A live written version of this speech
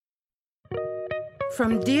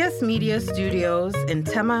From DS Media Studios in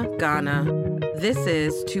Tema, Ghana, this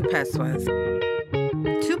is Two Peswas.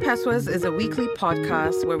 Two Peswas is a weekly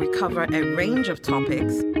podcast where we cover a range of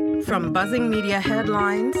topics, from buzzing media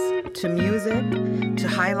headlines to music to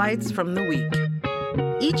highlights from the week.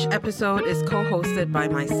 Each episode is co-hosted by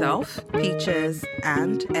myself, Peaches,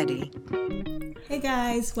 and Eddie. Hey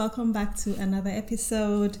guys, welcome back to another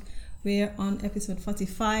episode. We're on episode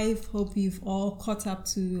 45. Hope you've all caught up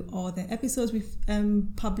to all the episodes we've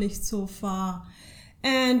published so far.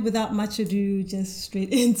 And without much ado, just straight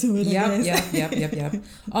into it. Yep.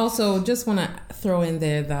 Also, just want to throw in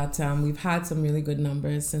there that we've had some really good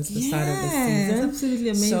numbers since the start of the season. Absolutely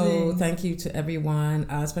amazing. So thank you to everyone.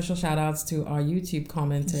 Special shout outs to our YouTube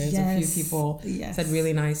commenters. A few people said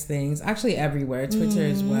really nice things. Actually, everywhere. Twitter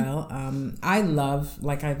as well. I love,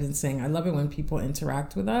 like I've been saying, I love it when people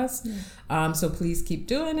interact with us. Yeah. So please keep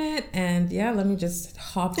doing it. And let me just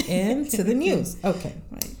hop into the news. Okay.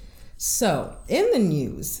 Right. So, in the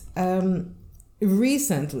news,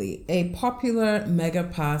 recently, a popular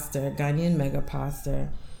Ghanaian mega pastor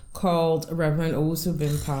called Reverend Owusu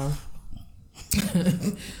Bimpa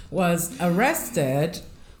was arrested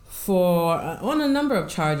for on a number of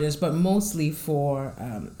charges, but mostly for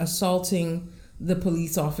assaulting the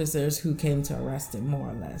police officers who came to arrest him, more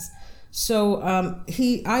or less. So,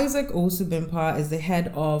 Isaac Owusu Bimpa is the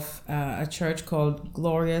head of a church called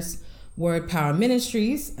Glorious Word Power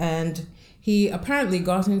Ministries, and he apparently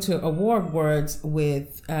got into a war of words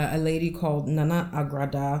with a lady called Nana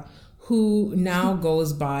Agrada, who now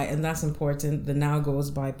goes by, and that's important, the now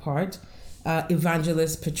goes by part,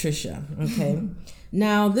 Evangelist Patricia. Okay.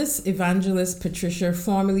 Now, this Evangelist Patricia,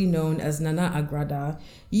 formerly known as Nana Agrada,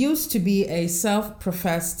 used to be a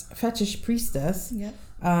self-professed fetish priestess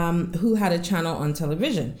who had a channel on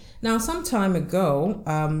television. Now, some time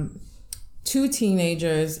ago, two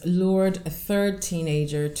teenagers lured a third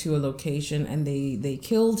teenager to a location, and they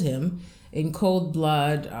killed him in cold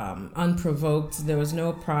blood, unprovoked. There was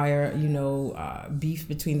no prior, beef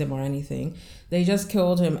between them or anything. They just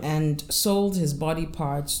killed him and sold his body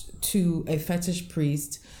parts to a fetish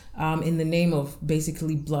priest in the name of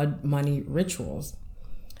basically blood money rituals.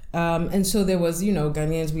 And so there was,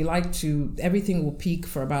 Ghanaians, we like to, everything will peak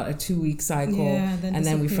for about a 2-week cycle and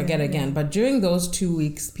then we forget again. But during those 2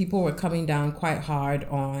 weeks, people were coming down quite hard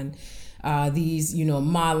on these,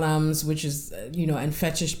 malams, which is, and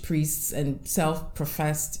fetish priests and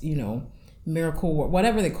self-professed, miracle work,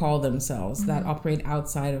 whatever they call themselves, that operate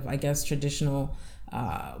outside of, I guess, traditional,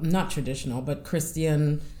 not traditional, but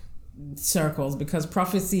Christian circles, because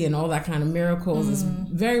prophecy and all that kind of miracles is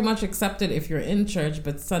very much accepted if you're in church,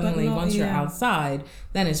 but suddenly once you're outside,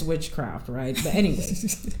 then it's witchcraft, right? But anyway,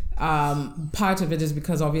 part of it is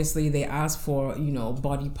because obviously they ask for,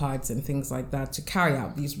 body parts and things like that to carry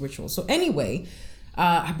out these rituals. So anyway,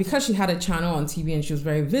 because she had a channel on TV and she was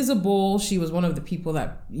very visible, she was one of the people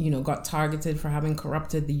that, got targeted for having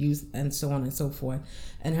corrupted the youth and so on and so forth.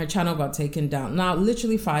 And her channel got taken down. Now,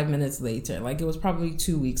 literally 5 minutes later, like it was probably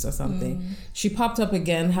 2 weeks or something, she popped up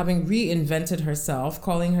again, having reinvented herself,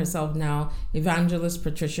 calling herself now Evangelist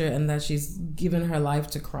Patricia, and that she's given her life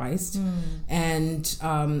to Christ. And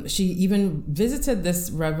she even visited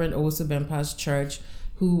this Reverend Owusu Bimpa's church,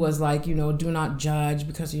 who was like, do not judge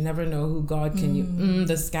because you never know who God can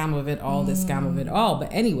the scam of it all. But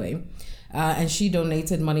anyway, and she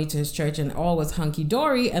donated money to his church and all was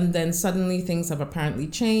hunky-dory. And then suddenly things have apparently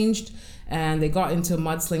changed and they got into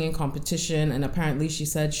mudslinging competition. And apparently she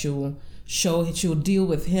said she'll deal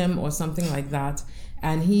with him or something like that.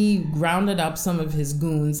 And he rounded up some of his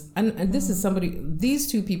goons. And this is these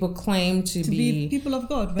two people claim to be people of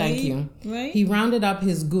God, right? Thank you. Right? He rounded up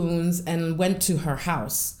his goons and went to her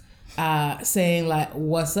house, saying like,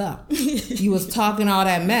 what's up? He was talking all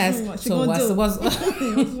that mess. What's you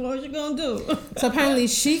gonna do? So apparently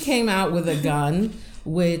she came out with a gun,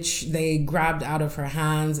 which they grabbed out of her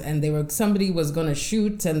hands, and somebody was gonna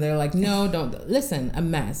shoot, and they're like, no, don't listen, a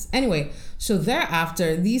mess. Anyway, so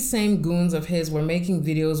thereafter, these same goons of his were making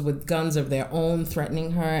videos with guns of their own,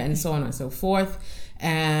 threatening her and so on and so forth.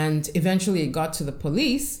 And eventually it got to the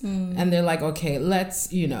police and they're like, okay,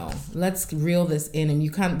 let's reel this in, and you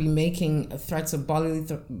can't be making threats of bodily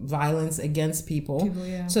violence against people.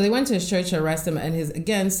 So they went to his church to arrest him, and his,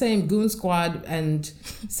 again, same goon squad and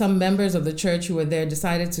some members of the church who were there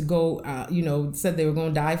decided to go, said they were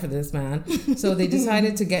going to die for this man. So they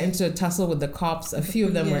decided to get into a tussle with the cops. A few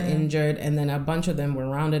of them were injured, and then a bunch of them were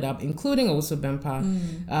rounded up, including Owusu Bimpa,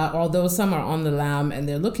 although some are on the lam and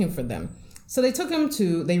they're looking for them. So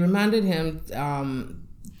they remanded him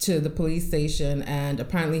to the police station, and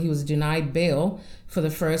apparently he was denied bail for the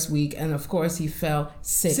first week, and of course he fell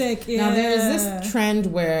sick. Yeah. Now there is this trend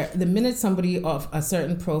where the minute somebody of a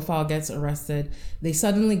certain profile gets arrested, they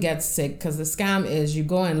suddenly get sick, because the scam is you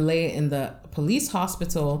go and lay in the police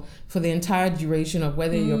hospital for the entire duration of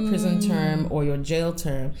whether your prison term or your jail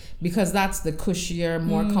term, because that's the cushier,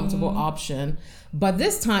 more comfortable option. But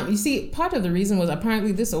this time, you see, part of the reason was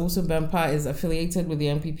apparently this Owusu Bempah is affiliated with the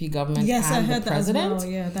NPP government and I heard the president. That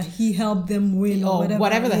as well, that he helped them win or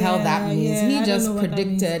whatever the hell that means. He just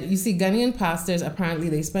predicted. You see, Ghanaian pastors, apparently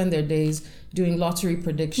they spend their days doing lottery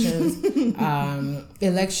predictions,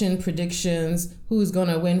 election predictions, who's going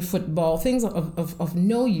to win football, things of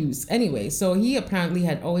no use. Anyway, so he apparently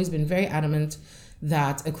had always been very adamant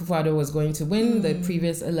that Akufo-Addo was going to win the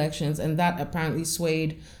previous elections, and that apparently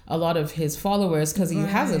swayed a lot of his followers, because he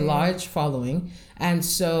has a large following, and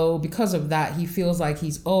so because of that he feels like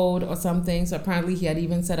he's owed or something. So apparently he had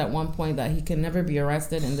even said at one point that he can never be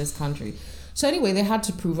arrested in this country. So anyway, they had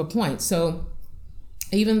to prove a point. So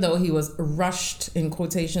even though he was rushed, in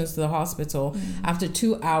quotations, to the hospital, after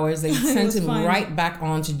 2 hours, they sent him right back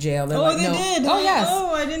on to jail. They're like, they did? Oh, yes.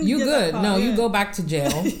 Oh, I didn't You get good. that part. No, you go back to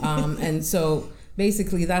jail. And so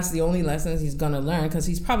basically that's the only lessons he's going to learn, because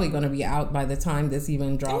he's probably going to be out by the time this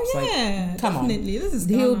even drops. Come definitely. on. This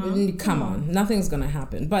is come on. Nothing's going to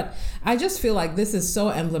happen. But I just feel like this is so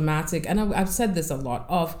emblematic, and I've said this a lot,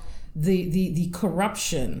 of the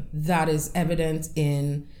corruption that is evident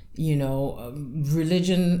in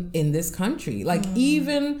religion in this country. Like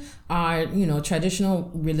even our,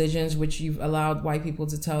 traditional religions, which you've allowed white people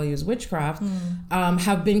to tell you is witchcraft,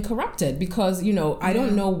 have been corrupted, because, I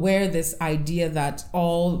don't know where this idea that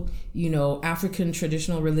all, African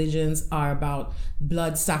traditional religions are about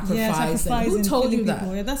blood sacrifice. And who told you that?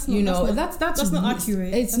 Yeah, that's not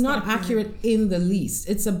accurate. It's not accurate in the least.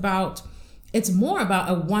 It's more about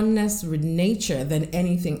a oneness with nature than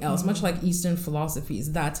anything else, much like Eastern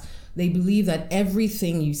philosophies, that they believe that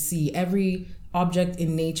everything you see, every object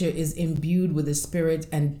in nature is imbued with a spirit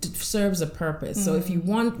and serves a purpose. So if you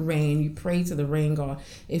want rain, you pray to the rain god.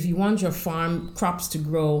 If you want your farm crops to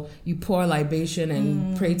grow, you pour libation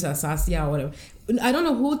and pray to Asasia or whatever. I don't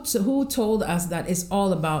know who told us that it's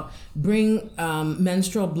all about bring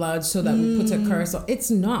menstrual blood so that we put a curse. It's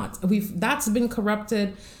not. That's been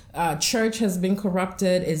corrupted. Church has been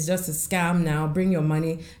corrupted. It's just a scam now. Bring your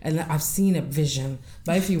money, and I've seen a vision.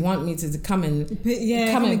 But if you want me to come and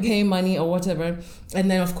pay money or whatever,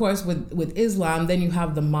 and then of course with Islam, then you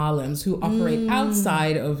have the Malims who operate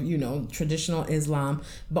outside of traditional Islam,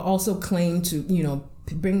 but also claim to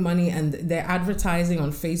bring money, and they're advertising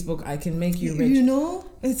on Facebook. I can make you rich.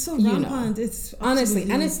 It's so rampant. It's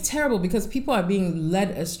honestly, and it's terrible, because people are being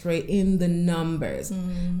led astray in the numbers.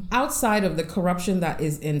 Outside of the corruption that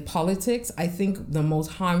is in politics, I think the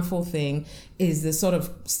most harmful thing is the sort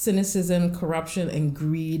of cynicism, corruption, and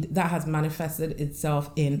greed that has manifested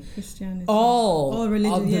itself in Christianity, all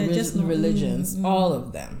religions, religions, all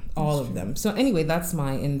of them. So anyway, that's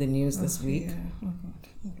my in the news this week. Yeah. Oh God.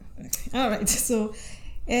 Okay. All right. So,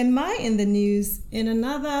 in my in the news, in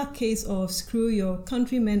another case of screw your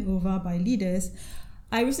countrymen over by leaders,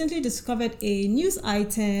 I recently discovered a news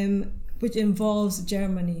item which involves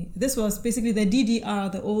Germany. This was basically the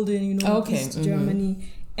DDR, the older, East Germany,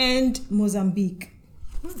 and Mozambique.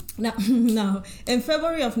 Now, in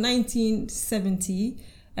February of 1970,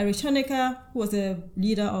 Erich Honecker, who was the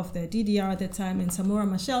leader of the DDR at the time, and Samora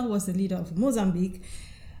Machel, who was the leader of Mozambique,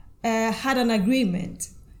 had an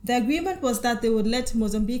agreement. The agreement was that they would let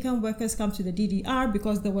Mozambican workers come to the DDR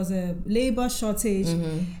because there was a labor shortage.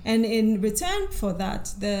 And in return for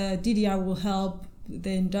that, the DDR will help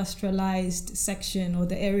the industrialized section or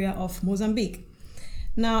the area of Mozambique.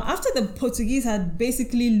 Now, after the Portuguese had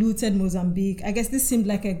basically looted Mozambique, I guess this seemed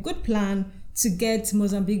like a good plan to get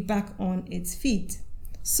Mozambique back on its feet.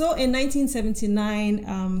 So in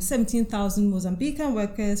 1979, 17,000 Mozambican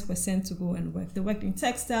workers were sent to go and work. They worked in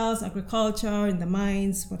textiles, agriculture, in the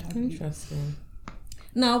mines, what have you. Interesting.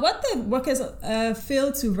 Now, what the workers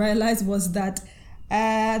failed to realize was that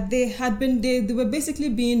they were basically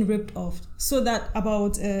being ripped off, so that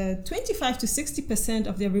about 25 to 60%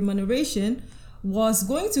 of their remuneration was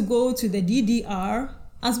going to go to the DDR,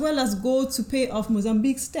 as well as go to pay off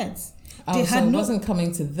Mozambique's debts. So it wasn't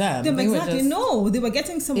coming to them. They were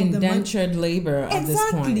getting some of the money. Indentured labor at this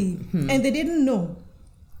point. And they didn't know.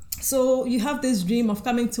 So you have this dream of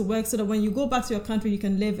coming to work so that when you go back to your country, you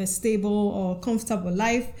can live a stable or comfortable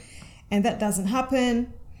life. And that doesn't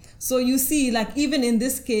happen. So you see, like even in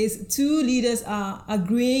this case, two leaders are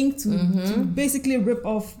agreeing to basically rip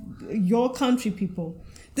off your country people.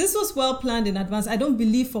 This was well planned in advance. I don't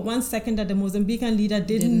believe for one second that the Mozambican leader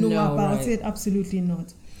didn't know about it. Absolutely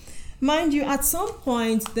not. Mind you, at some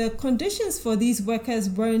point, the conditions for these workers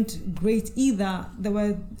weren't great either. There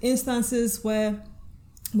were instances where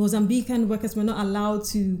Mozambican workers were not allowed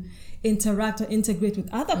to interact or integrate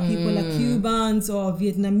with other people like Cubans or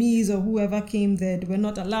Vietnamese or whoever came there. They were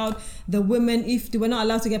not allowed. The women, if they were not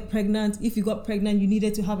allowed to get pregnant, if you got pregnant, you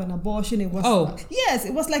needed to have an abortion. It was yes,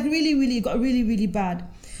 it was like really, it got really bad.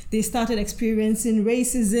 They started experiencing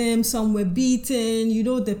racism. Some were beaten. You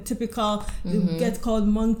know, the typical, they get called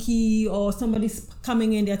monkey, or somebody's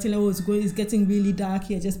coming in, they're telling, oh, it's getting really dark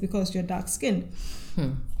here just because you're dark skinned.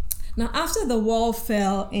 Now, after the wall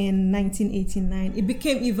fell in 1989, it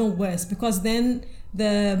became even worse because then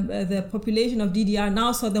the population of DDR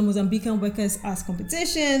now saw the Mozambican workers as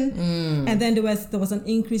competition, and then there was an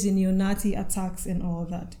increase in neo-Nazi attacks and all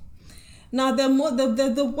that. Now,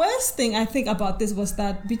 the worst thing I think about this was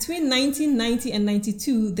that between 1990 and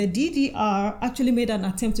 92, the DDR actually made an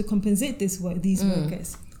attempt to compensate these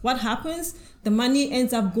workers. What happens? The money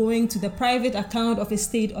ends up going to the private account of a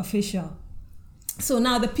state official. So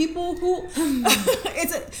now the people who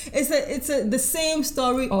it's the same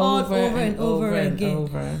story over and over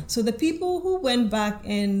again. So the people who went back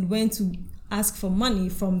and went to ask for money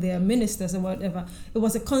from their ministers or whatever, it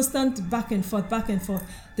was a constant back and forth.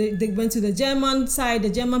 They went to the German side. The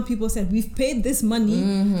German people said, we've paid this money,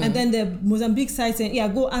 and then the Mozambique side said, yeah,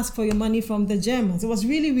 go ask for your money from the Germans. It was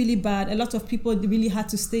really bad. A lot of people really had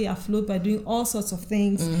to stay afloat by doing all sorts of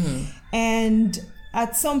things, and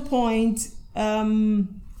at some point,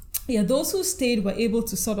 those who stayed were able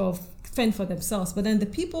to sort of fend for themselves, but then the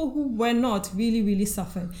people who were not really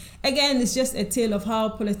suffered. Again, it's just a tale of how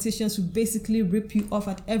politicians will basically rip you off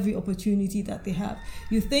at every opportunity that they have.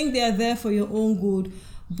 You think they are there for your own good,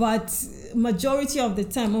 but majority of the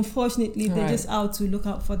time, unfortunately, they're just out to look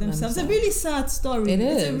out for themselves. It's a really sad story.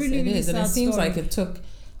 It's a really sad and it seems story. Like it took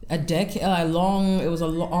a decade, it was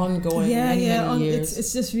ongoing many years.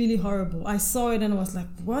 It's just really horrible. I saw it and I was like,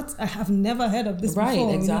 what? I have never heard of this before.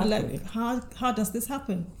 Right, exactly. You know, like, how does this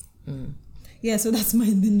happen? Yeah, so that's the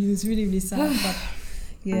news. Really sad. But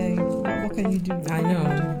yeah, what can you do? I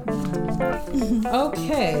know.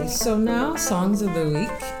 Okay, so now songs of the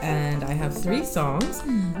week, and I have 3 songs.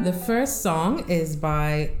 The first song is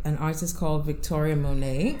by an artist called Victoria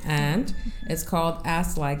Monet, and it's called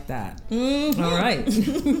Ass Like That. All right.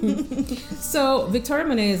 So Victoria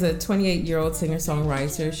Monet is a 28-year-old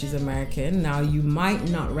singer-songwriter. She's American. Now, you might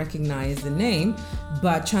not recognize the name,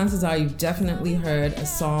 but chances are you've definitely heard a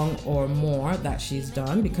song or more that she's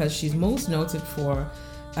done, because she's most noted for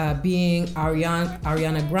being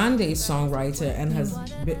Ariana Grande's songwriter and has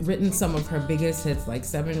written some of her biggest hits like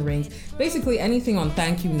 7 Rings. Basically anything on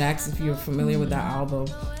Thank You Next, if you're familiar with that album,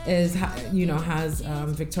 has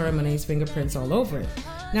Victoria Monet's fingerprints all over it.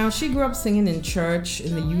 Now, she grew up singing in church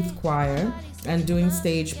in the youth choir and doing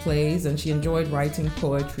stage plays, and she enjoyed writing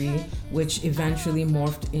poetry, which eventually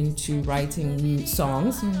morphed into writing new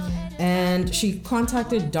songs. And she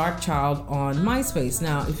contacted Darkchild on MySpace.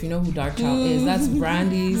 Now, if you know who Darkchild is, that's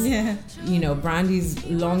Brandy's, Brandy's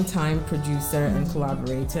longtime producer and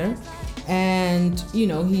collaborator. And,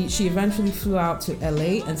 she eventually flew out to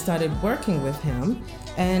LA and started working with him.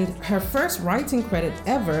 And her first writing credit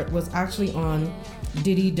ever was actually on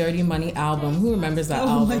Diddy Dirty Money album. Who remembers that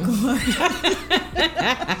album?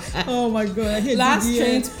 Oh my god. Last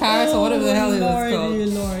Train to Paris, or whatever the hell it was called.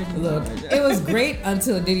 Lord. Look, it was great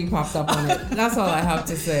until Diddy popped up on it. That's all I have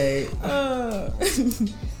to say.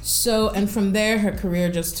 So, and from there, her career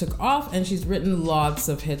just took off, and she's written lots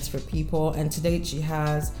of hits for people. And to date, she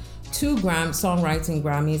has 2 songwriting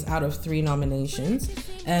Grammys out of 3 nominations.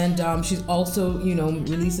 And she's also,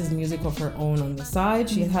 releases music of her own on the side.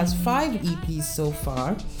 She has 5 EPs so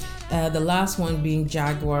far. The last one being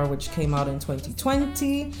Jaguar, which came out in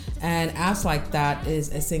 2020. And Ass Like That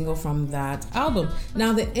is a single from that album.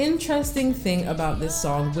 Now, the interesting thing about this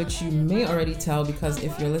song, which you may already tell because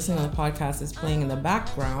if you're listening on the podcast, it's playing in the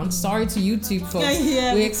background. Sorry to YouTube folks.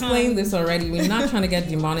 We explained this already. We're not trying to get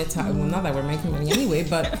demonetized. Well, not that we're making money anyway,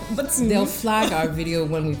 but they'll flag our video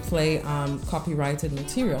when we play copyrighted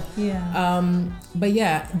material. But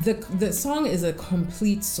yeah, the song is a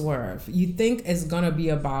complete swerve. You think it's gonna be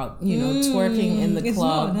about twerking in the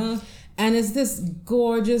club. Not, and it's this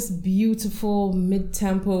gorgeous, beautiful,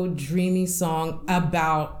 mid-tempo, dreamy song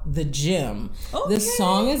about the gym. This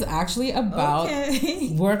song is actually about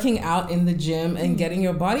working out in the gym and getting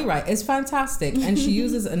your body right. It's fantastic. And she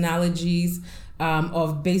uses analogies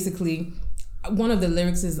of basically one of the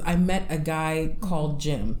lyrics is, I met a guy called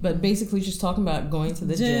Jim, but basically she's talking about going to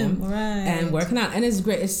the gym and working out, and it's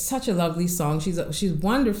great. It's such a lovely song. She's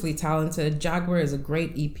wonderfully talented. Jaguar is a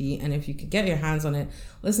great EP, and if you could get your hands on it,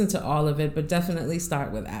 listen to all of it, but definitely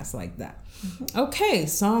start with Ass Like That. Okay,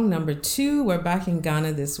 song number 2. We're back in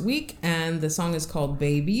Ghana this week, and the song is called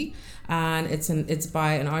Baby, and it's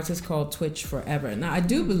by an artist called Twitch Forever. Now, I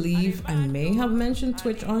do believe I may have mentioned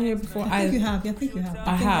Twitch on here before. I think you have.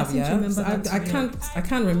 I have, yeah. So I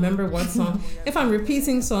can't remember what song. If I'm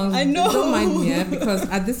repeating songs, I know. Don't mind me, yeah, because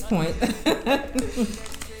at this point.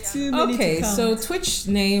 Okay, so Twitch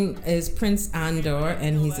name is Prince Andor,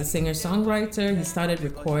 and he's a singer-songwriter. He started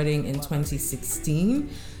recording in 2016.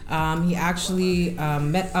 He actually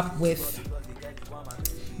met up with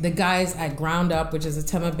the guys at Ground Up, which is a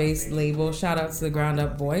Tema-based label. Shout out to the Ground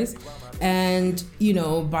Up boys. And,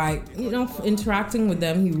 by, interacting with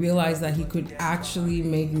them, he realized that he could actually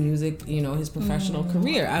make music, his professional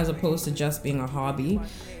career, as opposed to just being a hobby.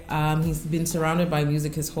 He's been surrounded by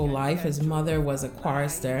music his whole life. His mother was a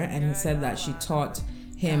chorister, and he said that she taught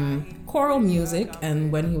him choral music.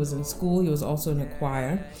 And when he was in school, he was also in a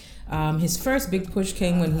choir. His first big push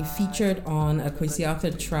came when he featured on a Kwesi Arthur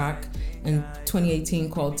track in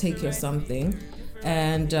 2018 called Take Your Something.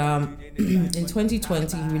 And in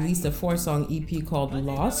 2020, he released a 4-song EP called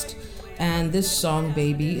Lost. And this song,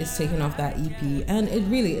 Baby, is taken off that EP. And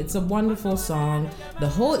it's a wonderful song. The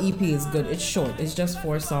whole EP is good. It's short. It's just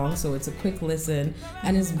 4 songs, so it's a quick listen.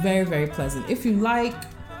 And it's very, very pleasant. If you like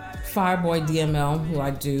Fireboy DML, who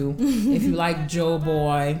I do, if you like Joe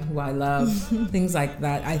Boy, who I love, things like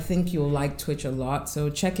that, I think you'll like Twitch a lot.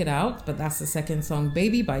 So check it out. But that's the second song,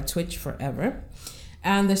 Baby by Twitch Forever.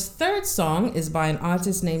 And this third song is by an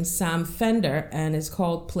artist named Sam Fender, and it's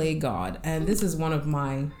called Play God. And this is one of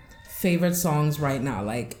my favorite songs right now.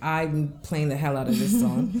 Like, I'm playing the hell out of this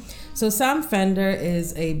song. So Sam Fender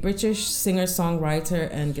is a British singer-songwriter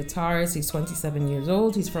and guitarist. He's 27 years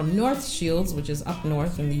old. He's from North Shields, which is up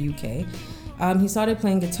north in the UK. He started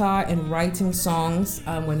playing guitar and writing songs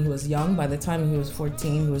when he was young. By the time he was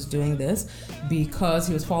 14, he was doing this because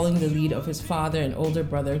he was following the lead of his father and older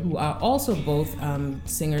brother, who are also both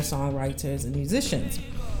singer-songwriters and musicians.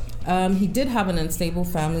 He did have an unstable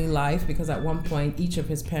family life because at one point each of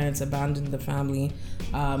his parents abandoned the family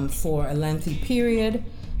for a lengthy period.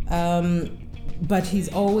 But he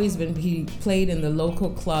played in the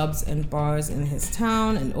local clubs and bars in his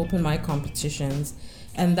town and open mic competitions.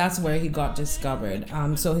 And that's where he got discovered.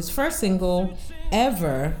 So his first single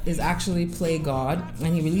ever is actually Play God,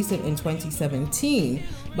 and he released it in 2017.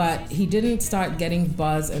 But he didn't start getting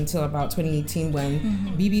buzz until about 2018 when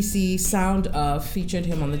BBC Sound Of featured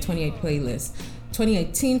him on the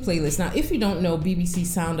 2018 playlist. Now, if you don't know BBC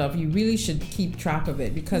Sound Of, you really should keep track of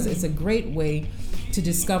it because it's a great way to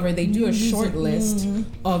discover. They do a short list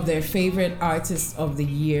of their favorite artists of the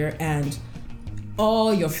year, and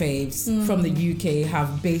all your faves from the UK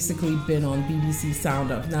have basically been on BBC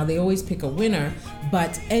Sound Of. Now, they always pick a winner,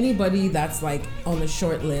 but anybody that's like on the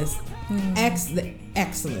short list,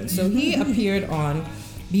 excellent. So he appeared on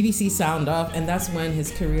BBC Sound Of, and that's when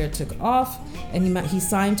his career took off. And he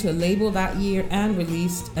signed to a label that year and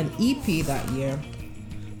released an EP that year.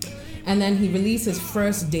 And then he released his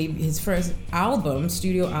first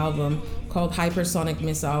studio album called Hypersonic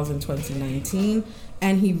Missiles in 2019.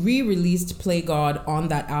 And he re-released Play God on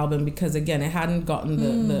that album because, again, it hadn't gotten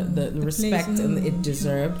the respect it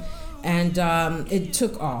deserved. And it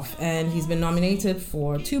took off. And he's been nominated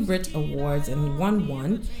for 2 Brit Awards, and he won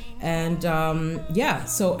 1. And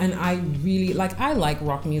and I really I like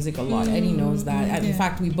rock music a lot. Eddie knows that. And in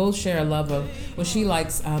fact, we both share a love of, she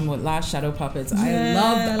likes Last Shadow Puppets. I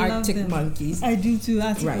love the Arctic Monkeys. I do too,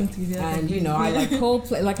 Arctic Monkeys. Yeah, and I like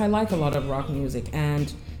Coldplay. I like a lot of rock music.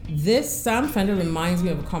 And this Sam Fender reminds me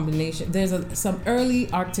of a combination. There's some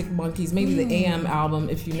early Arctic Monkeys, maybe the AM album,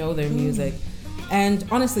 if you know their music. And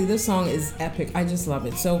honestly, this song is epic. I just love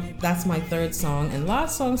it. So that's my third song and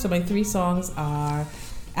last song. So my 3 songs are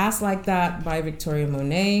Ass Like That by Victoria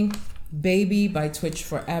Monet, Baby by Twitch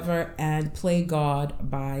Forever, and Play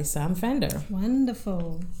God by Sam Fender.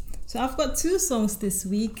 Wonderful. So I've got 2 songs this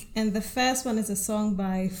week, and the first one is a song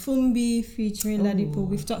by Fumbi featuring Ladipo.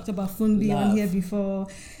 We've talked about Fumbi on here before.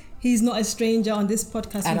 He's not a stranger on this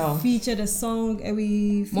podcast. At all. Featured a song.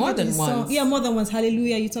 More than once. Yeah, more than once.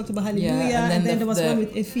 Hallelujah. You talked about Hallelujah. Yeah, and then there was one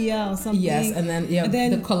with Efia or something. Yes, and then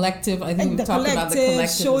the collective. I think we talked about the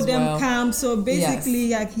collective Show as Them well. Camp. So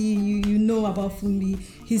basically, you know about Fumbi.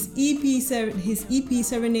 His EP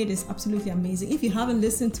Serenade is absolutely amazing. If you haven't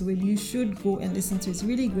listened to it, you should go and listen to it. It's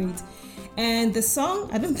really great. And the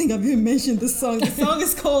song, I don't think I've even mentioned the song. The song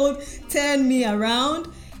is called Turn Me Around.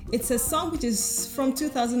 It's a song which is from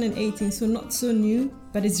 2018, so not so new,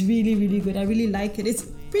 but it's really, really good. I really like it. It's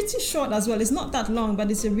pretty short as well. It's not that long,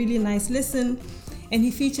 but it's a really nice listen. And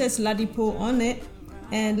he features Ladipo on it.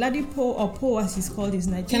 And Ladipo, or Po as he's called, is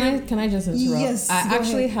Nigerian. Can I just interrupt? Yes, I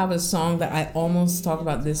actually have a song that I almost talked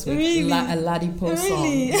about this week. Really? A Ladipo song.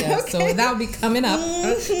 Really? Yeah, Okay. so that will be coming up.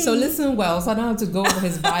 So listen well, so I don't have to go over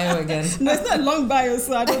his bio again. No, it's not a long bio,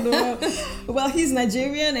 so I don't know. Well, he's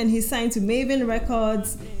Nigerian and he's signed to Maven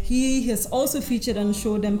Records. He has also featured on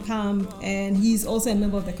Show Them Camp, and he's also a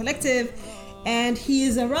member of the collective. And he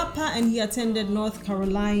is a rapper, and he attended North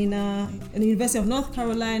Carolina, the University of North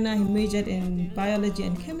Carolina. He majored in biology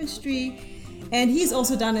and chemistry. And he's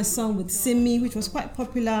also done a song with Simi, which was quite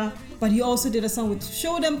popular. But he also did a song with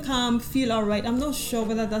Show Them Camp, Feel Alright. I'm not sure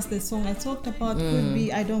whether that's the song I talked about. Could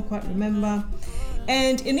be, I don't quite remember.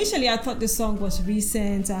 And initially I thought the song was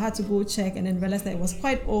recent. I had to go check and then realized that it was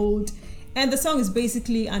quite old. And the song is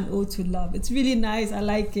basically an ode to love. It's really nice. I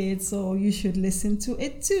like it. So you should listen to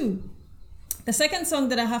it too. The second song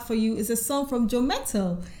that I have for you is a song from Joe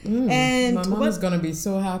Mettle. And my mom is going to be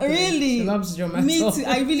so happy. Really? She loves Joe Mettle. Me too.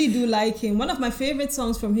 I really do like him. One of my favorite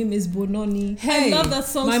songs from him is Bononi. Hey, I love that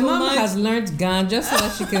song my so mom much. has learned Gan just so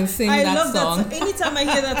that she can sing I that love song. that song. Anytime I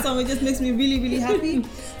hear that song, it just makes me really, really happy.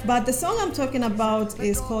 But the song I'm talking about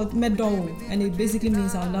is called Medo, and it basically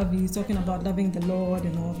means I love you. He's talking about loving the Lord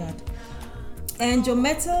and all that. And Joe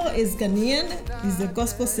Mettle is Ghanaian. He's a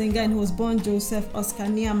gospel singer and he was born Joseph Oscar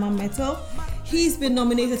Niama Mettle. He's been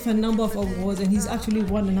nominated for a number of awards and he's actually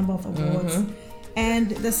won a number of awards. And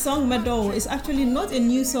the song Medo is actually not a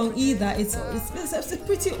new song either. It's a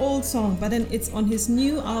pretty old song, but then it's on his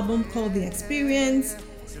new album called The Experience.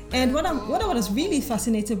 And what I was really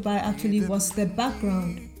fascinated by actually was the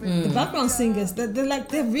background. The background singers, they're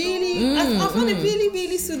really, I found it really,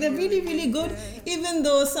 really sweet. They're really, really good. Even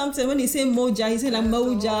though sometimes when he say moja, he say like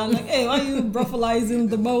moja. I'm like, hey, why are you bruffalizing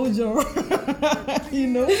the mojo? You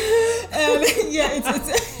know?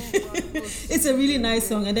 It's a really nice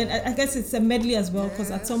song. And then I guess it's a medley as well, because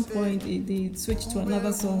at some point they switched to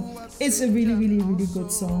another song. It's a really, really, really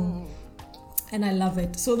good song. And I love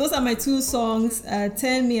it. So those are my two songs,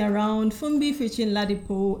 Turn Me Around, Fumbi featuring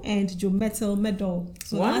Ladipo, and Joe Mettle, Medo.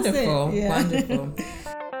 So wonderful, that's it. Yeah. wonderful.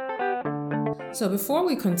 So before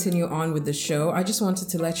we continue on with the show, I just wanted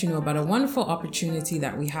to let you know about a wonderful opportunity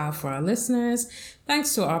that we have for our listeners,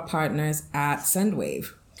 thanks to our partners at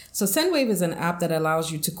Sendwave. So Sendwave is an app that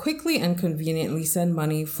allows you to quickly and conveniently send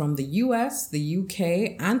money from the US, the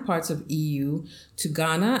UK, and parts of EU to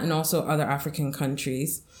Ghana and also other African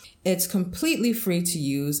countries. It's completely free to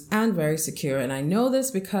use and very secure, and I know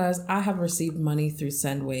this because I have received money through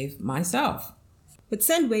Sendwave myself. With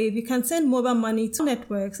Sendwave, you can send mobile money to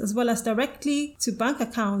networks as well as directly to bank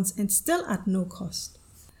accounts and still at no cost.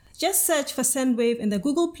 Just search for Sendwave in the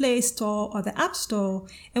Google Play Store or the App Store,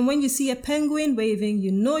 and when you see a penguin waving,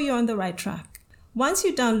 you know you're on the right track. Once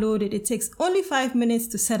you download it, it takes only 5 minutes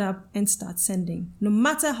to set up and start sending. No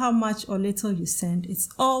matter how much or little you send, it's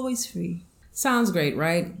always free. Sounds great,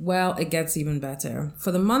 right? Well, it gets even better.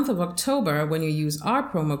 For the month of October, when you use our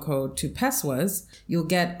promo code TUPESWAS, you'll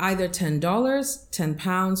get either $10,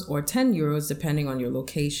 £10, or €10, depending on your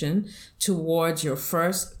location, towards your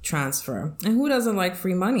first transfer. And who doesn't like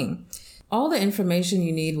free money? All the information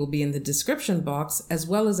you need will be in the description box, as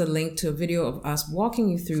well as a link to a video of us walking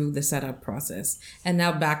you through the setup process. And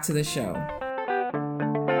now back to the show.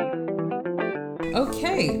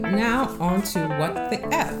 Okay, now on to What the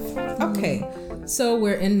F. Okay, so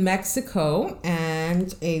we're in Mexico,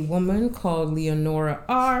 and a woman called Leonora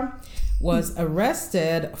R. was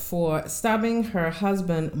arrested for stabbing her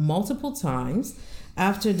husband multiple times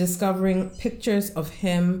after discovering pictures of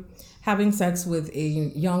him having sex with a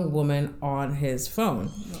young woman on his phone.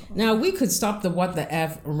 Now, we could stop the what the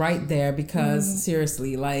F right there because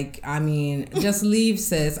seriously, just leave,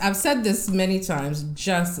 sis. I've said this many times,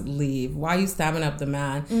 just leave. Why are you stabbing up the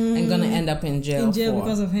man and gonna end up in jail? In jail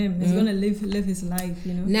because of him. He's gonna live his life,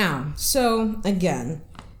 you know? Now, so again,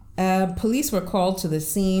 police were called to the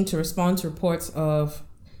scene to respond to reports of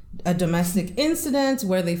a domestic incident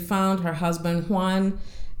where they found her husband, Juan,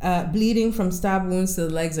 bleeding from stab wounds to the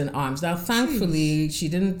legs and arms. Now, thankfully, she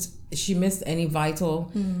missed any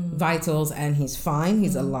vitals, and he's fine.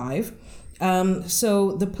 He's alive.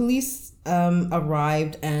 So the police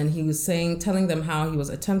arrived, and he was telling them how he was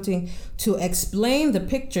attempting to explain the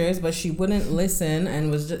pictures, but she wouldn't listen and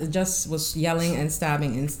was yelling and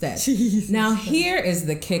stabbing instead. Jesus. Now, here is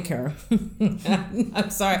the kicker. I'm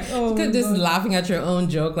sorry. Look just laughing at your own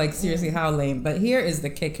joke. Like, seriously, how lame. But here is the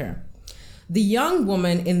kicker. The young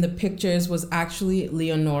woman in the pictures was actually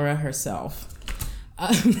Leonora herself.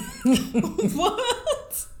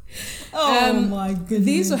 What? Oh my goodness.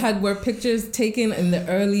 These were pictures taken in the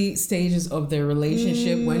early stages of their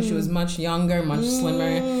relationship when she was much younger, much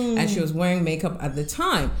slimmer, and she was wearing makeup at the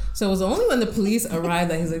time. So it was only when the police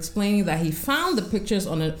arrived that he's explaining that he found the pictures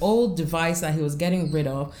on an old device that he was getting rid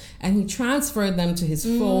of, and he transferred them to his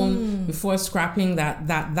phone before scrapping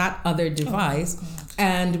that other device.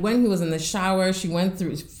 And when he was in the shower, she went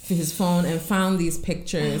through his phone and found these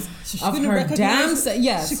pictures of her damn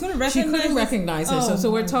yes, she couldn't recognize her. So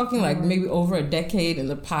we're talking like maybe over a decade in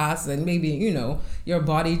the past, and maybe your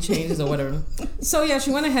body changes or whatever. So yeah, she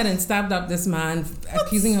went ahead and stabbed up this man,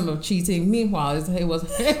 accusing him of cheating. Meanwhile, it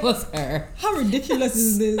was her. How ridiculous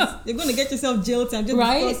is this? You're going to get yourself jail time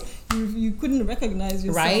just because you couldn't recognize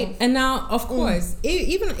yourself, right? And now, of course,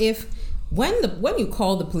 even if. When you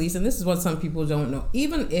call the police, and this is what some people don't know,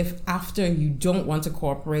 even if after you don't want to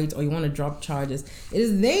cooperate or you want to drop charges,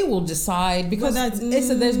 they will decide, because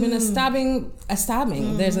there's been a stabbing,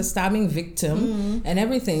 there's a stabbing victim and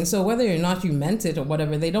everything. So whether or not you meant it or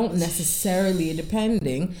whatever, they don't necessarily,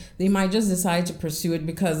 depending, they might just decide to pursue it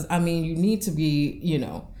because, you need to be,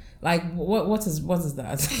 like what is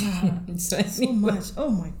that? So much. Oh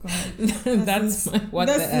my God. That's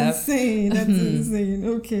insane. That's insane.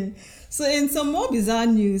 Okay. So in some more bizarre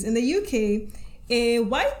news, in the UK, a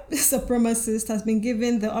white supremacist has been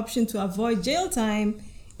given the option to avoid jail time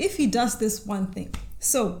if he does this one thing.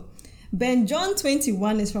 So Ben John,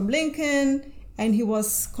 21, is from Lincoln, and he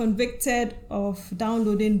was convicted of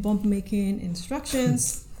downloading bomb-making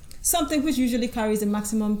instructions, something which usually carries a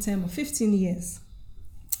maximum term of 15 years.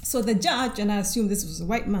 So the judge, and I assume this was a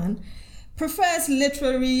white man, prefers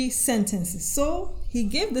literary sentences. So he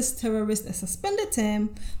gave this terrorist a suspended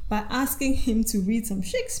term by asking him to read some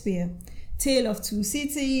Shakespeare, Tale of Two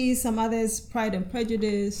Cities, some others, Pride and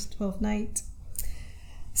Prejudice, Twelfth Night.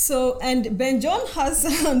 So, and Ben John has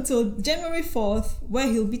until January 4th, where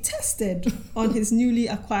he'll be tested on his newly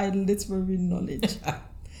acquired literary knowledge.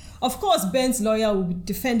 Of course, Ben's lawyer will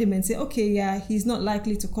defend him and say, okay, yeah, he's not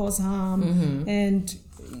likely to cause harm, and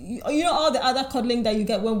all the other coddling that you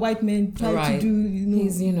get when white men try to do.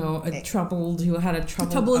 He's he had a troubled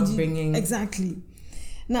upbringing. Exactly.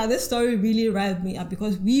 Now, this story really riled me up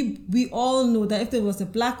because we all know that if there was a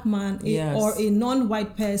black man or a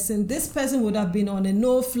non-white person, this person would have been on a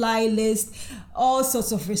no-fly list, all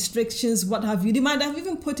sorts of restrictions, what have you. They might have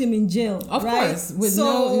even put him in jail. Of course, with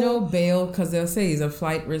no bail, because they'll say he's a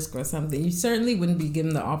flight risk or something. You certainly wouldn't be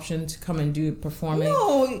given the option to come and do a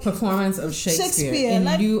performance of Shakespeare in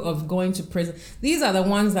lieu of going to prison. These are the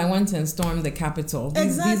ones that went and stormed the Capitol.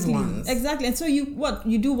 These ones. Exactly. And so you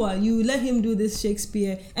let him do this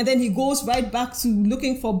Shakespeare, and then he goes right back to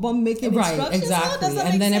looking for bomb-making instructions. Right, exactly.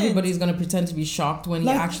 And then everybody's going to pretend to be shocked when he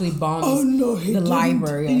actually bombs the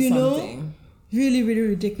library or something. Really, really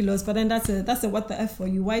ridiculous. But then that's a what the F for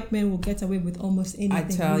you. White men will get away with almost anything. I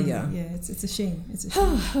tell you. Yeah, it's a shame. It's a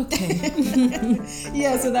shame. Okay.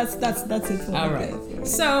 Yeah, so that's it for all right.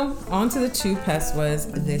 So on to the two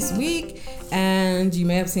Peswas this week, and you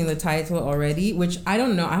may have seen the title already, which I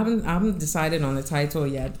don't know. I haven't decided on the title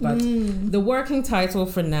yet, but the working title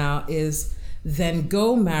for now is Then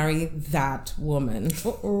Go Marry That Woman.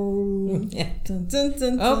 Yeah. Dun, dun,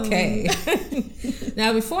 dun, dun. Okay.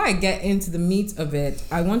 Now, before I get into the meat of it,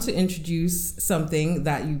 I want to introduce something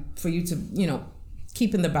for you to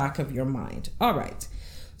keep in the back of your mind. All right.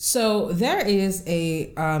 So there is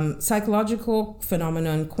a psychological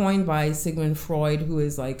phenomenon coined by Sigmund Freud, who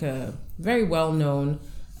is like a very well-known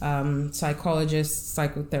psychologist,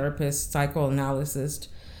 psychotherapist, psychoanalyst.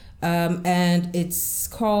 And it's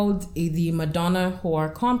called the Madonna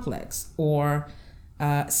whore complex, or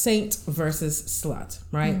saint versus slut,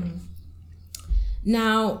 right?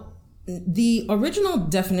 Now, the original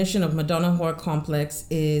definition of Madonna whore complex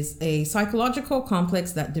is a psychological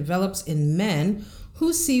complex that develops in men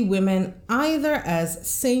who see women either as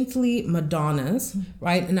saintly Madonnas,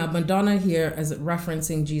 right? And now Madonna here is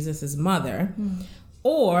referencing Jesus's mother,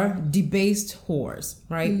 or debased whores,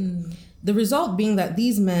 right? The result being that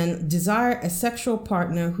these men desire a sexual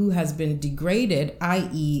partner who has been degraded,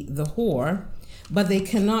 i.e. the whore, but they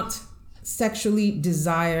cannot sexually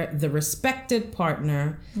desire the respected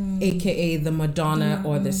partner, aka the Madonna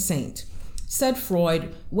or the saint. Said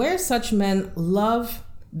Freud, where such men love,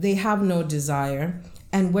 they have no desire,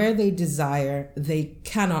 and where they desire, they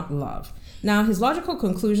cannot love. Now, his logical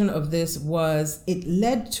conclusion of this was it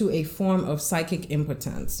led to a form of psychic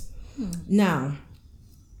impotence. Now,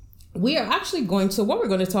 what we're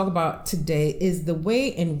going to talk about today is the way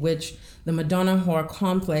in which the Madonna whore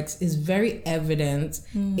complex is very evident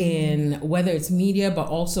in whether it's media, but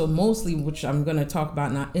also mostly, which I'm going to talk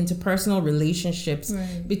about now, interpersonal relationships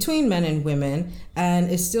between men and women, and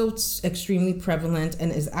is still extremely prevalent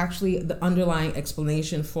and is actually the underlying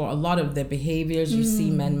explanation for a lot of the behaviors you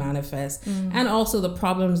see men manifest and also the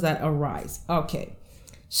problems that arise. Okay,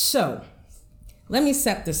 so let me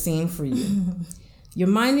set the scene for you. You're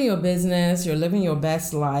minding your business, you're living your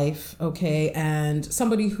best life, okay, and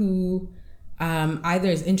somebody who either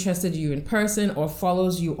is interested in you in person or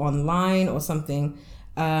follows you online or something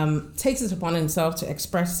takes it upon himself to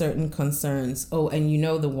express certain concerns. Oh, and you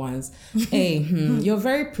know the ones. Hey, you're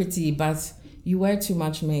very pretty, but you wear too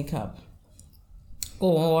much makeup.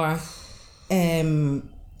 Or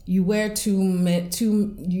you wear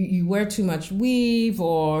you wear too much weave,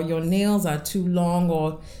 or your nails are too long,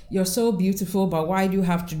 or you're so beautiful, but why do you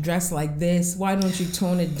have to dress like this? Why don't you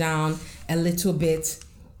tone it down a little bit?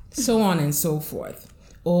 So on and so forth.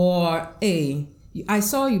 Or, hey, I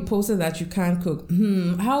saw you posted that you can't cook.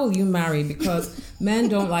 How will you marry? Because men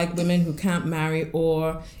don't like women who can't marry.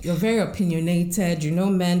 Or you're very opinionated. You know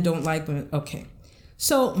men don't like women. Okay.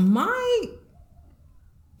 So my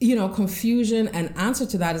confusion and answer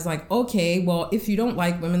to that is like, okay, well, if you don't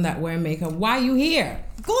like women that wear makeup, why are you here?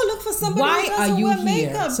 Go look for somebody why who doesn't are you wear here?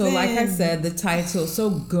 makeup. So then. like I said, the title, so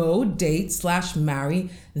go date/marry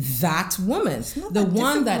that woman. The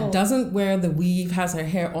one that doesn't wear the weave, has her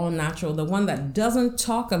hair all natural, the one that doesn't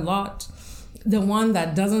talk a lot, the one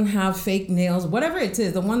that doesn't have fake nails, whatever it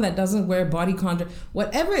is, the one that doesn't wear body contour,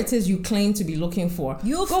 whatever it is you claim to be looking for,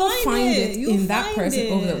 You'll go find it You'll in that find person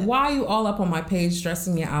it. over there. Why are you all up on my page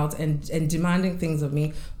stressing me out and demanding things of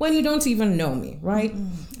me when you don't even know me, right?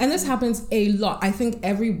 And this happens a lot. I think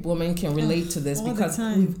every woman can relate to this all the because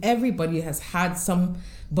time. everybody has had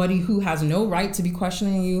somebody who has no right to be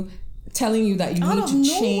questioning you, telling you that you Out need of to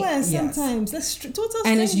change. nowhere Yes. sometimes. That's total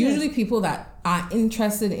And it's strangers. usually people that are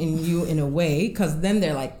interested in you in a way, because then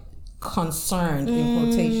they're like concerned in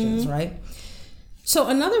quotations, right? So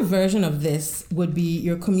another version of this would be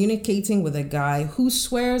you're communicating with a guy who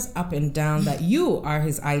swears up and down that you are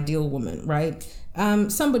his ideal woman, right?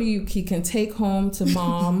 Somebody he can take home to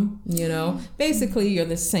mom, basically you're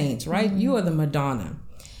the saint, right? You are the Madonna.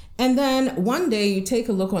 And then one day you take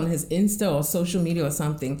a look on his Insta or social media or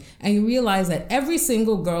something, and you realize that every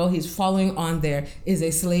single girl he's following on there is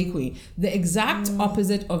a slay queen. The exact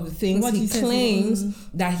opposite of the things What he he says claims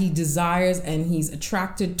that he desires and he's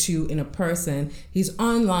attracted to in a person. He's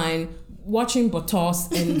online watching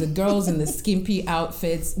Botos and the girls in the skimpy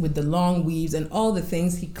outfits with the long weaves and all the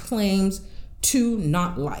things he claims to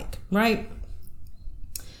not like, right?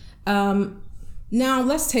 Now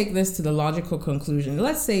let's take this to the logical conclusion.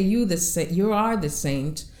 Let's say you are the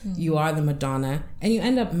saint, you are the Madonna, and you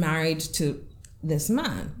end up married to this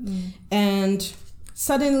man. And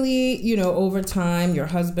suddenly, over time, your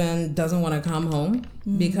husband doesn't want to come home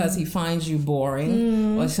because he finds you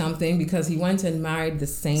boring or something, because he went and married the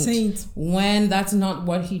saint. When that's not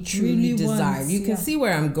what he truly desired. You can see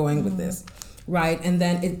where I'm going with this. Right. And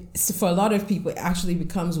then for a lot of people, it actually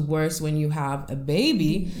becomes worse when you have a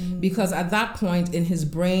baby, because at that point in his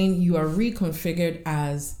brain, you are reconfigured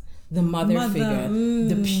as the mother figure,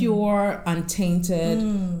 the pure,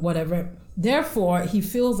 untainted, whatever. Therefore, he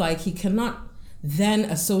feels like he cannot then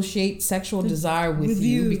associate sexual desire with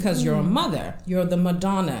you because you're a mother, you're the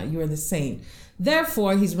Madonna, you're the saint.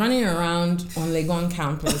 Therefore, he's running around on Legon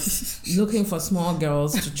campus looking for small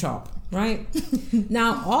girls to chop. Right?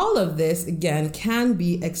 Now, all of this, again, can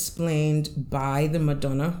be explained by the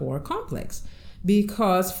Madonna whore complex.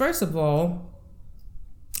 Because, first of all,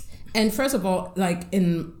 like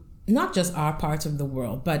in not just our parts of the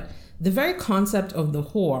world, but the very concept of the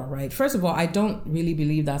whore, right? First of all, I don't really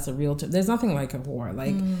believe that's a real term. There's nothing like a whore.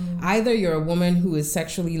 Like either you're a woman who is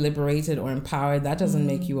sexually liberated or empowered, that doesn't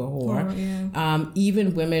make you a whore.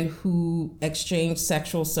 Even women who exchange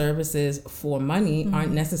sexual services for money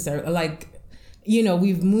aren't necessarily like,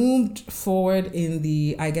 we've moved forward in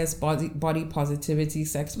the, I guess, body positivity,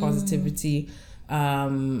 sex positivity,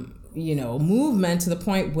 movement to the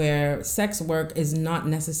point where sex work is not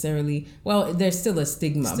necessarily, well, there's still a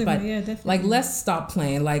stigma but like, let's stop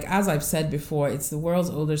playing. Like, as I've said before, it's the world's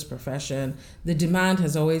oldest profession. The demand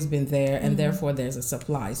has always been there, and therefore there's a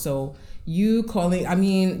supply. So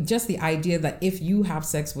just the idea that if you have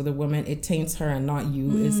sex with a woman, it taints her and not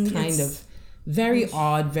you is kind of very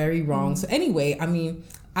odd, very wrong. So anyway,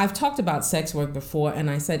 I've talked about sex work before, and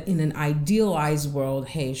I said in an idealized world,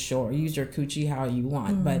 hey, sure, use your coochie how you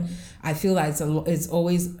want. But I feel like it's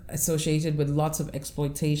always associated with lots of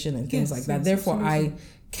exploitation and things like that. Therefore, I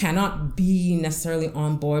cannot be necessarily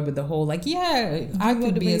on board with the whole like, yeah, I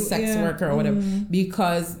could be a sex worker or whatever,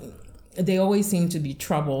 because they always seem to be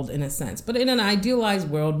troubled in a sense. But in an idealized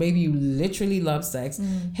world, maybe you literally love sex.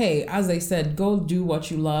 Hey, as I said, go do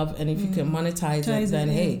what you love, and if you can monetize it, then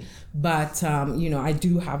hey. But I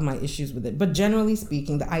do have my issues with it. But generally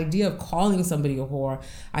speaking, the idea of calling somebody a whore,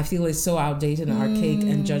 I feel is so outdated and archaic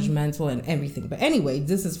and judgmental and everything. But anyway,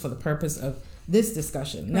 this is for the purpose of this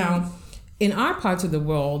discussion. Now, in our part of the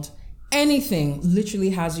world, anything literally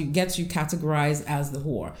gets you categorized as the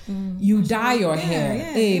whore. You dye your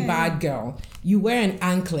hair, bad girl. You wear an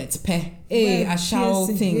anklet, a shower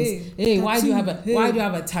things. Why do you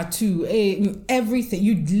have a tattoo? Everything.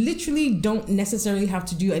 You literally don't necessarily have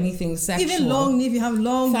to do anything sexual. Even long nails, you have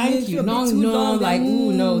long nails. Thank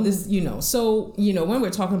you. So, when we're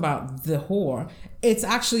talking about the whore, it's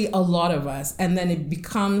actually a lot of us, and then we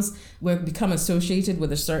become associated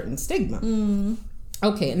with a certain stigma.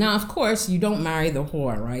 Okay, now of course you don't marry the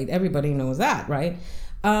whore, right? Everybody knows that, right?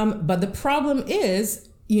 But the problem is,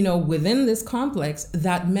 within this complex,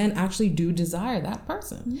 that men actually do desire that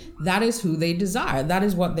person. That is who they desire. That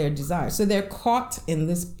is what they desire. So they're caught in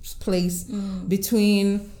this place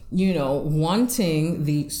between, wanting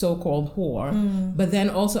the so-called whore, but then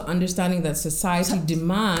also understanding that society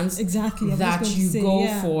demands that you go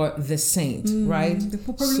for the saint, right? They're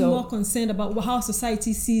probably more concerned about how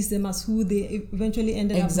society sees them as who they eventually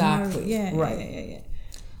ended up marrying. Yeah.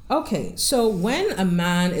 Okay, so when a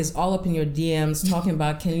man is all up in your DMs talking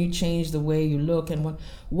about, can you change the way you look, and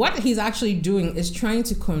what he's actually doing is trying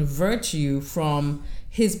to convert you from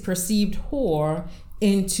his perceived whore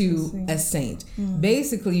into a saint.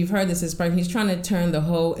 Basically, you've heard this expression, he's trying to turn the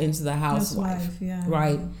hoe into the housewife.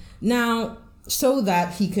 Right? Now, so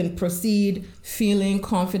that he can proceed feeling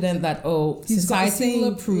confident that, society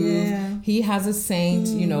will approve. He has a saint,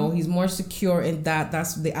 he's more secure in that.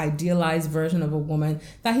 That's the idealized version of a woman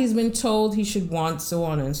that he's been told he should want, so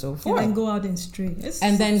on and so forth. And then go out and stray.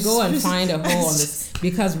 And then go and find a hoe on this,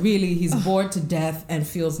 because really he's bored to death and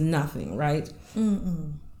feels nothing, right?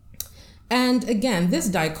 And again, this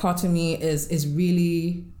dichotomy is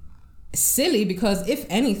really silly, because if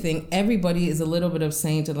anything, everybody is a little bit of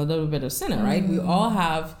saint and a little bit of sinner, right? We all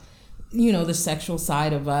have, the sexual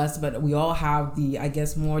side of us, but we all have the, I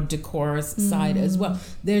guess, more decorous side as well.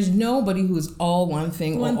 There's nobody who's all one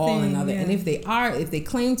thing or all another. And if they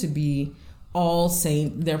claim to be all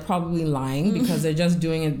saint, they're probably lying, because they're just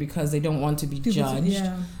doing it because they don't want to be judged,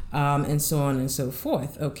 and so on and so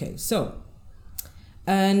forth. Okay, so,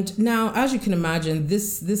 and now, as you can imagine,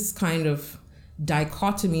 this kind of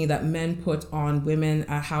dichotomy that men put on women,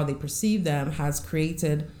 how they perceive them, has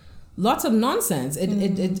created lots of nonsense.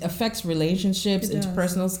 It affects relationships,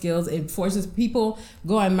 interpersonal skills. It forces people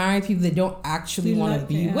go and marry people they don't actually want to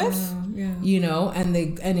be with, and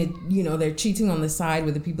they're cheating on the side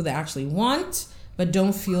with the people they actually want, but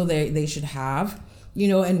don't feel they should have,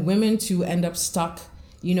 and women to end up stuck.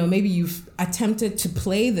 Maybe you've attempted to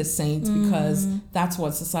play the saint because that's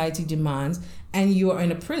what society demands, and you are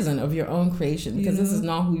in a prison of your own creation, because this is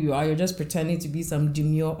not who you are. You're just pretending to be some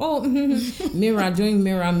demure, mirror, doing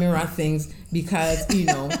mirror things, because,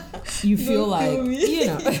 you feel like,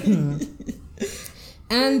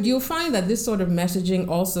 And you'll find that this sort of messaging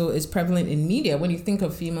also is prevalent in media. When you think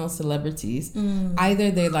of female celebrities,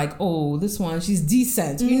 either they're like, this one, she's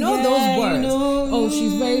decent. Those words.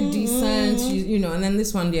 She's very decent. She's, and then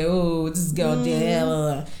this one, this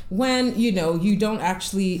girl, when, you don't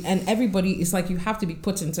actually, and everybody, it's like you have to be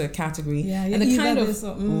put into a category. And the kind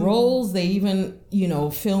of roles they even,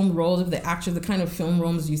 film roles, the kind of film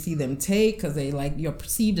roles you see them take, because they you're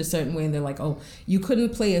perceived a certain way, and they're like, you couldn't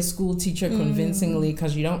play a school teacher convincingly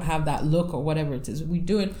because you don't have that look or whatever it is. We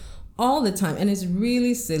do it all the time, and it's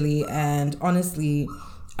really silly. And honestly,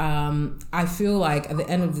 I feel like at the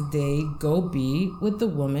end of the day, go be with the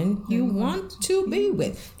woman you want to be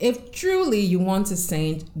with. If truly you want a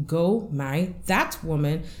saint, go marry that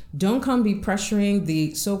woman. Don't come be pressuring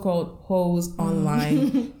the so-called hoes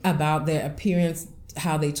online about their appearance,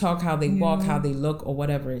 how they talk, how they walk, how they look, or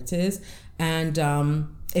whatever it is. And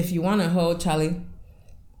if you want a hoe, Charlie,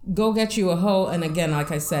 go get you a hoe. And again, like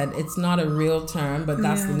I said, it's not a real term, but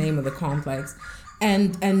that's the name of the complex.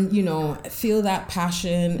 And feel that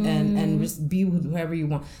passion and just be with whoever you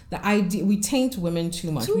want. The idea, we taint women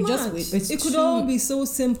too much. It could all be so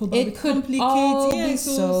simple, but it could all be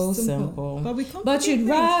so simple. But you'd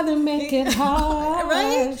rather make it hard.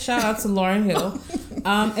 Right? Shout out to Lauryn Hill.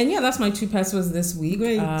 And yeah, that's my 2 pesos this week.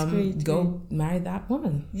 Great. Go marry that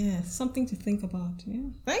woman. Yeah, something to think about. Yeah.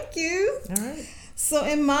 Thank you. All right. So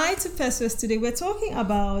in my 2 pesos today, we're talking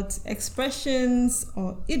about expressions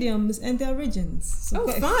or idioms and their origins. So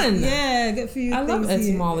fun. Got a few I things love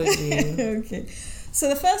etymology. Okay. So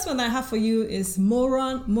the first one I have for you is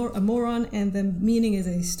moron, a moron, and the meaning is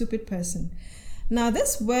a stupid person. Now,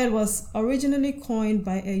 this word was originally coined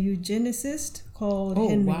by a eugenicist called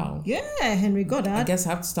Henry. Wow. Yeah, Henry Goddard. I guess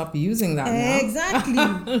I have to stop using that now.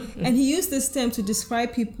 Exactly. And he used this term to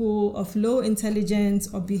describe people of low intelligence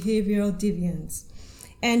or behavioral deviance.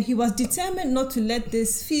 And he was determined not to let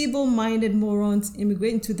these feeble-minded morons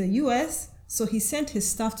immigrate into the U.S., so he sent his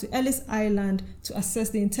staff to Ellis Island to assess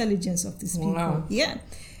the intelligence of these people. Wow. Yeah.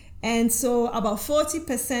 And so about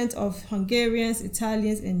 40% of Hungarians,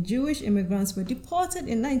 Italians, and Jewish immigrants were deported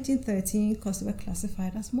in 1913 because they were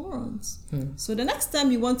classified as morons. So the next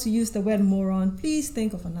time you want to use the word moron, please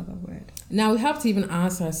think of another word. Now we have to even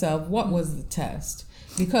ask ourselves, what was the test?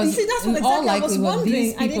 Because You see, that's what in all exactly I was likelihood, wondering.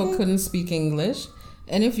 these people couldn't speak English.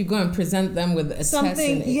 And if you go and present them with a test,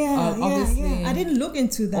 obviously, I didn't look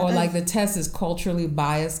into that. Or like the test is culturally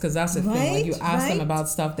biased, because that's the thing. When you ask them about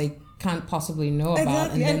stuff they can't possibly know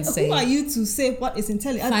about, and then say, who are you to say what is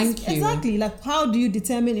intelligence? Thank you. Exactly. Like, how do you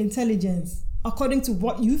determine intelligence? According to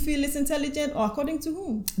what you feel is intelligent, or according to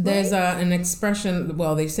whom? There's an expression,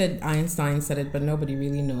 well, they said Einstein said it, but nobody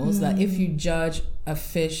really knows, that if you judge a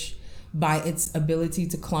fish by its ability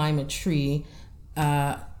to climb a tree,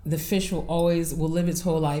 the fish will live its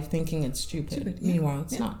whole life thinking it's stupid. Yeah. Meanwhile,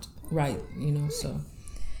 it's not right, so.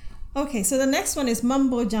 Okay, so the next one is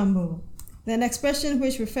mumbo jumbo, an expression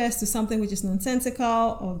which refers to something which is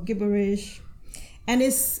nonsensical or gibberish. And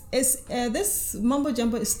this mumbo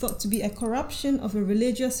jumbo is thought to be a corruption of a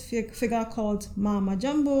religious figure called Mama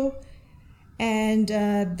Jumbo. And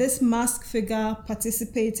this masked figure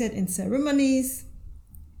participated in ceremonies.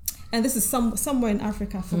 And this is somewhere in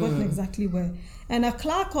Africa, I've forgotten exactly where. And a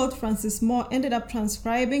clerk called Francis Moore ended up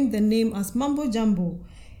transcribing the name as Mumbo Jumbo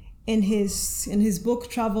in his book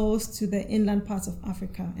Travels to the Inland Parts of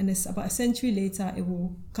Africa. And it's about a century later, it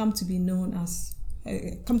will come to be known as,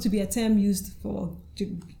 come to be a term used for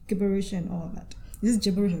gibberish and all that. This is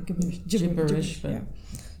gibberish or gibberish? Gibberish. Yeah.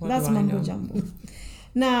 That's Mumbo Jumbo.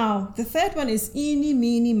 Now, the third one is Eeny,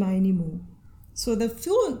 Meeny, Miny, Mo. So the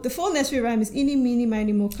full nursery rhyme is Eeny, Meeny,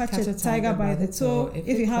 Miny, Mo, catch a tiger by the toe.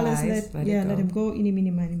 If he hollers, let him go. Eeny,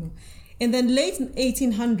 Meeny, Miny, Mo. In the late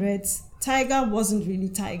 1800s, tiger wasn't really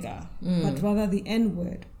tiger, but rather the N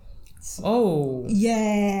word. So,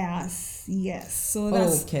 yes. So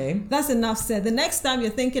that's enough said. The next time you're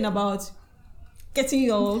thinking about getting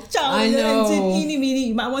your child into Eeny, Meeny,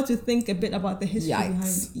 you might want to think a bit about the history behind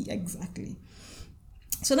it. Exactly.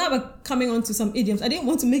 So now we're coming on to some idioms. I didn't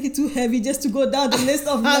want to make it too heavy just to go down the list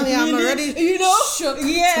of I'm already shook to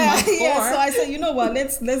my core. So I said, you know what,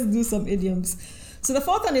 let's do some idioms. So the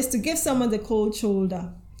fourth one is to give someone the cold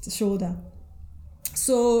shoulder.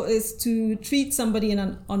 So it's to treat somebody in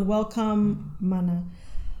an unwelcome manner.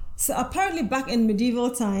 So apparently back in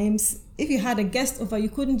medieval times, if you had a guest over, you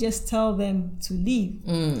couldn't just tell them to leave.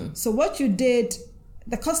 So what you did,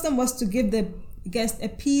 the custom was to give the guest a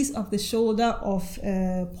piece of the shoulder of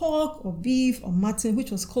pork or beef or mutton, which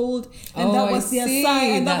was cold, and that was their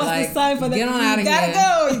sign. And that was the sign for them.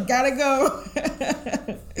 You gotta go.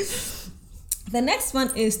 The next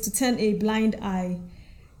one is to turn a blind eye,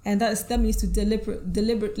 and that means to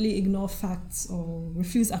deliberately ignore facts or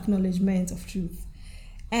refuse acknowledgement of truth.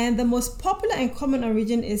 And the most popular and common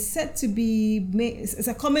origin is said to be it's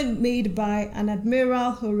a comment made by an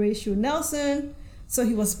Admiral Horatio Nelson. So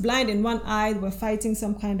he was blind in one eye, they were fighting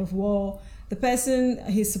some kind of war. The person,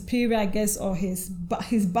 his superior, I guess, or his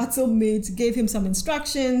battle mate gave him some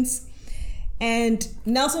instructions. And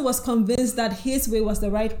Nelson was convinced that his way was the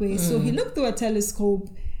right way. So he looked through a telescope,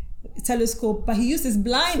 but he used his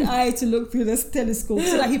blind eye to look through this telescope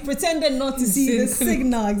so that he pretended not to see the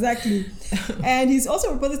signal. Exactly. And he's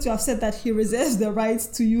also reported to have said that he reserves the right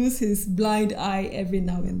to use his blind eye every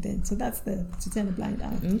now and then. So that's to turn a blind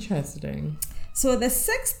eye. Interesting. So the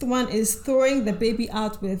sixth one is throwing the baby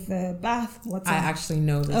out with bath water. I actually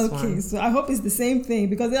know this one. Okay, so I hope it's the same thing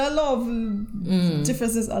because there are a lot of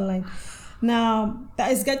differences online. Now,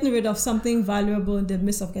 that is getting rid of something valuable in the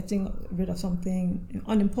midst of getting rid of something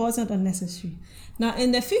unimportant, unnecessary. Now,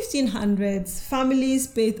 in the 1500s, families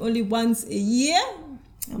bathed only once a year.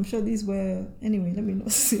 I'm sure these were... Anyway, let me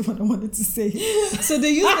not say what I wanted to say. So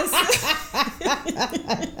they use this...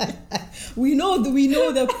 we know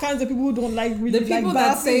the kinds of people who don't like really the people like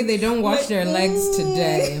that say they don't wash their legs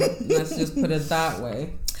today. Let's just put it that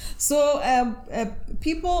way. So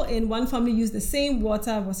people in one family used the same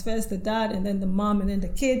water. It was first the dad and then the mom and then the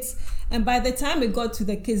kids. And by the time it got to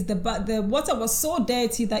the kids, the water was so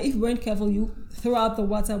dirty that if you weren't careful, you throw out the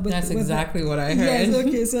water. That's exactly what I heard. Yes,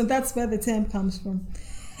 okay, so that's where the term comes from.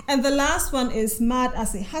 And the last one is mad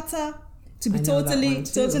as a hatter, to be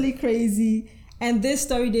totally crazy. And this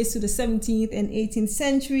story dates to the 17th and 18th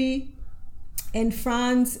century. In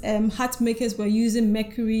France, hat makers were using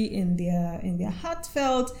mercury in their hat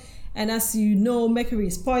felt. And as you know, mercury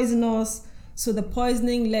is poisonous. So the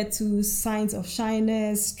poisoning led to signs of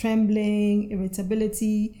shyness, trembling,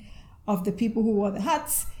 irritability of the people who wore the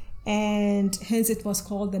hats. And hence it was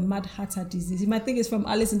called the Mad Hatter disease. You might think it's from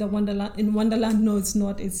Alice in Wonderland. No, it's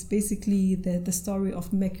not. It's basically the story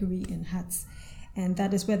of mercury in hats. And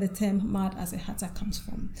that is where the term mad as a hatter comes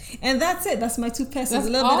from. And that's it. That's my 2 persons. A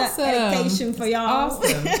little bit of education for y'all.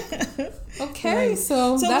 Awesome. Okay, right.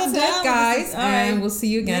 so that's it, guys. And right. we'll see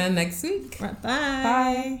you again next week. Right,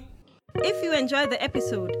 Bye. If you enjoyed the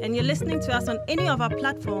episode and you're listening to us on any of our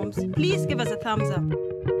platforms, please give us a thumbs up.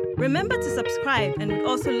 Remember to subscribe, and we'd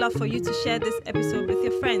also love for you to share this episode with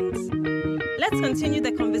your friends. Let's continue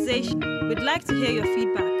the conversation. We'd like to hear your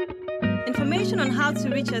feedback. Information on how to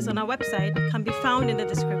reach us on our website can be found in the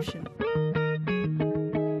description.